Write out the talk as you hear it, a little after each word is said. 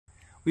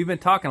We've been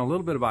talking a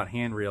little bit about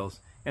hand reels,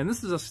 and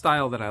this is a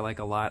style that I like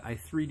a lot. I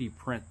 3D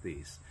print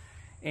these.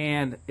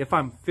 And if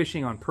I'm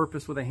fishing on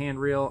purpose with a hand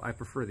reel, I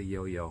prefer the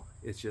yo-yo.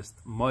 It's just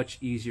much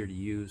easier to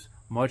use,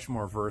 much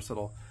more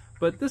versatile.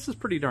 But this is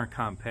pretty darn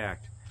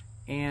compact.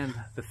 And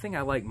the thing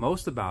I like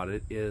most about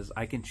it is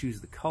I can choose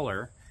the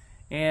color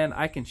and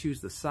I can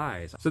choose the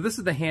size. So this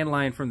is the hand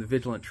line from the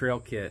Vigilant Trail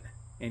Kit,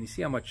 and you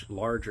see how much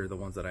larger the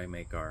ones that I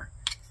make are.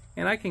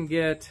 And I can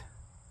get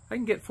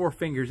 4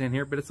 fingers in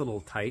here, but it's a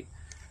little tight.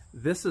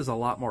 This is a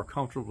lot more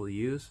comfortable to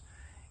use.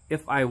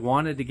 If I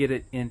wanted to get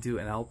it into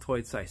an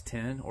Altoid size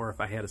 10, or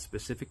if I had a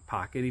specific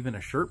pocket, even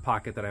a shirt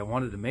pocket that I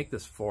wanted to make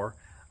this for,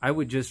 I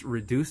would just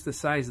reduce the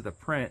size of the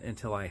print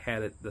until I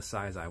had it the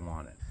size I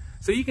wanted.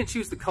 So you can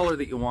choose the color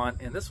that you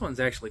want, and this one's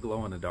actually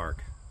glow in the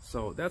dark.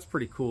 So that's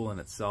pretty cool in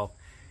itself.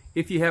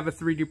 If you have a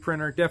 3D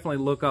printer, definitely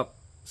look up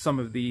some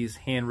of these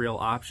hand reel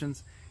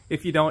options.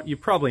 If you don't, you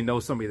probably know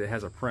somebody that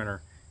has a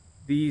printer.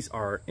 These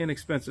are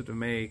inexpensive to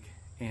make,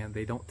 and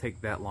they don't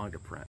take that long to print.